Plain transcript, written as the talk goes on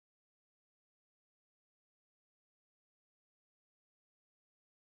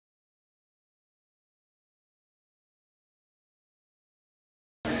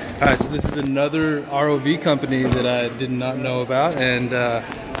All right, so this is another ROV company that I did not know about, and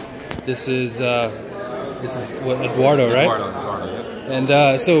this is what, Eduardo, right? Eduardo, yeah.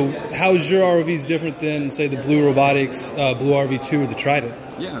 And so, how is your ROVs different than, say, the Blue Robotics Blue RV2 or the Trident?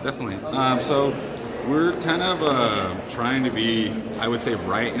 Yeah, definitely. So we're kind of trying to be, I would say,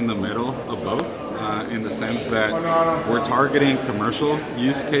 right in the middle of both, in the sense that we're targeting commercial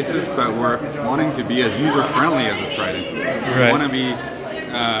use cases, but we're wanting to be as user-friendly as a Trident. We want to be,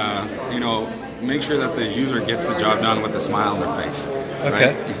 you know, make sure that the user gets the job done with a smile on their face.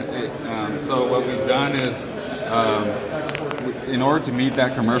 Okay. Right? So what we've done is, in order to meet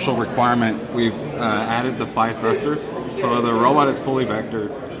that commercial requirement, we've added the 5 thrusters. So the robot is fully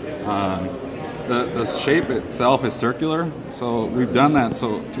vectored. The shape itself is circular, so we've done that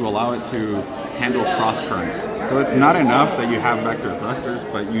so to allow it to handle cross currents. So it's not enough that you have vector thrusters,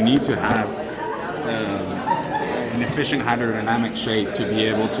 but you need to have an efficient hydrodynamic shape to be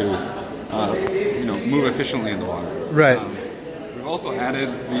able to, you know, move efficiently in the water. Right. We've also added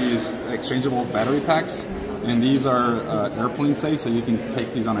these exchangeable battery packs, and these are airplane safe, so you can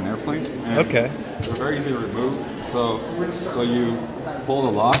take these on an airplane. And okay. They're very easy to remove. So you pull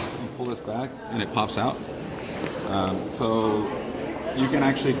the lock, you pull this back, and it pops out. So you can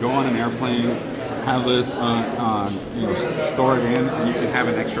actually go on an airplane, have this you know, store it in, and you can have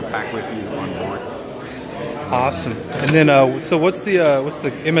an extra pack with you on board. Awesome. And then, so what's the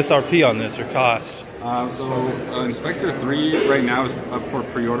MSRP on this or cost? Inspector 3 right now is up for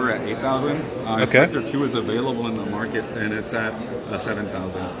pre-order at $8,000. Inspector 2 is available in the market, and it's at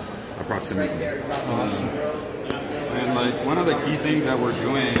 $7,000 approximately. Awesome. And like one of the key things that we're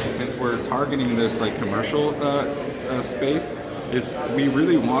doing, since we're targeting this like commercial space, is we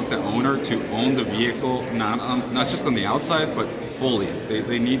really want the owner to own the vehicle, not just on the outside, but fully.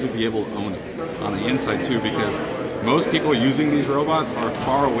 They need to be able to own it on the inside too, because most people using these robots are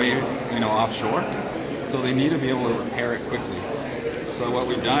far away, you know, offshore, so they need to be able to repair it quickly. So what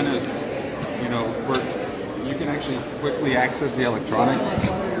we've done is, you know, you can actually quickly access the electronics,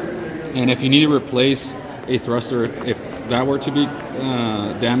 and if you need to replace a thruster, if that were to be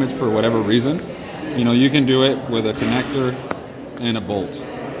damaged for whatever reason, you know, you can do it with a connector and a bolt.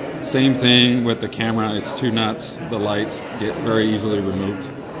 Same thing with the camera, it's 2 nuts, the lights get very easily removed.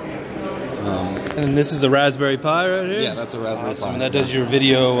 And this is a Raspberry Pi right here? Yeah, that's a Raspberry Pi. And that does your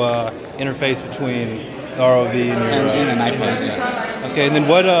video interface between the ROV and your... and an iPad, yeah. Okay, and then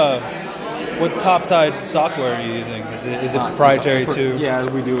what topside software are you using? Is it proprietary too? Yeah,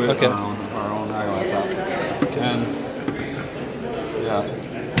 we do it okay. on our own iOS app. Okay. And yeah,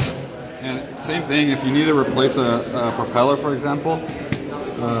 and same thing. If you need to replace a propeller, for example,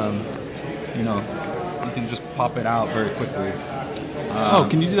 you know, you can just pop it out very quickly. Oh,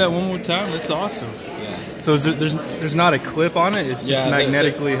 can you do that one more time? That's awesome. Yeah. So there's not a clip on it? It's just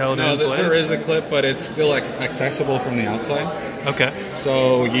magnetically held in place? No, there is a clip, but it's still like accessible from the outside. Okay.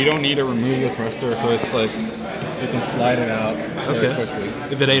 So you don't need to remove the thruster, so it's like you can slide it out very quickly.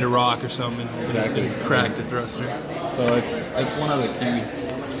 If it ate a rock or something, exactly, crack the thruster. So it's one of the key.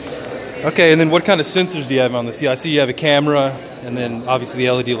 Okay, and then what kind of sensors do you have on this? I see you have a camera, and then obviously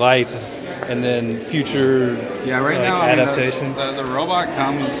the LED lights, and then future now adaptation. I mean, the robot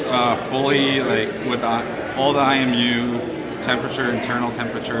comes fully like with all the IMU, temperature, internal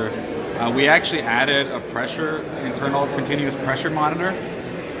temperature. We actually added a internal continuous pressure monitor.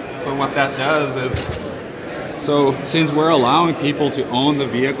 So what that does is, so since we're allowing people to own the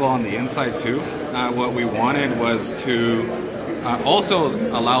vehicle on the inside too, what we wanted was to also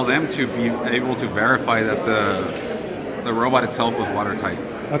allow them to be able to verify that the robot itself was watertight.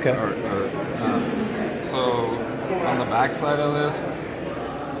 Okay. So on the back side of this,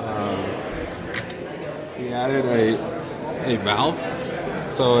 we added a valve.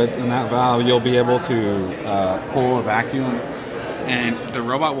 So in that valve, you'll be able to pull a vacuum, and the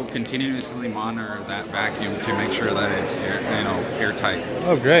robot will continuously monitor that vacuum to make sure that it's airtight.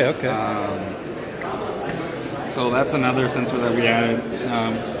 Oh, great. Okay. So that's another sensor that we added.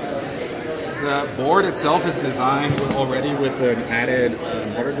 The board itself is designed already with an added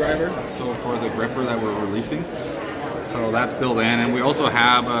motor driver, so for the gripper that we're releasing. So that's built in, and we also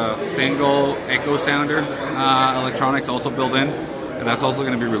have a single echo sounder electronics also built in, and that's also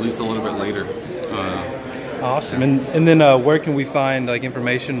going to be released a little bit later. Awesome. And then where can we find like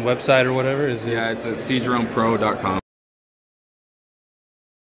information, website or whatever? Is it? Yeah, it's at SeaDronePro.com.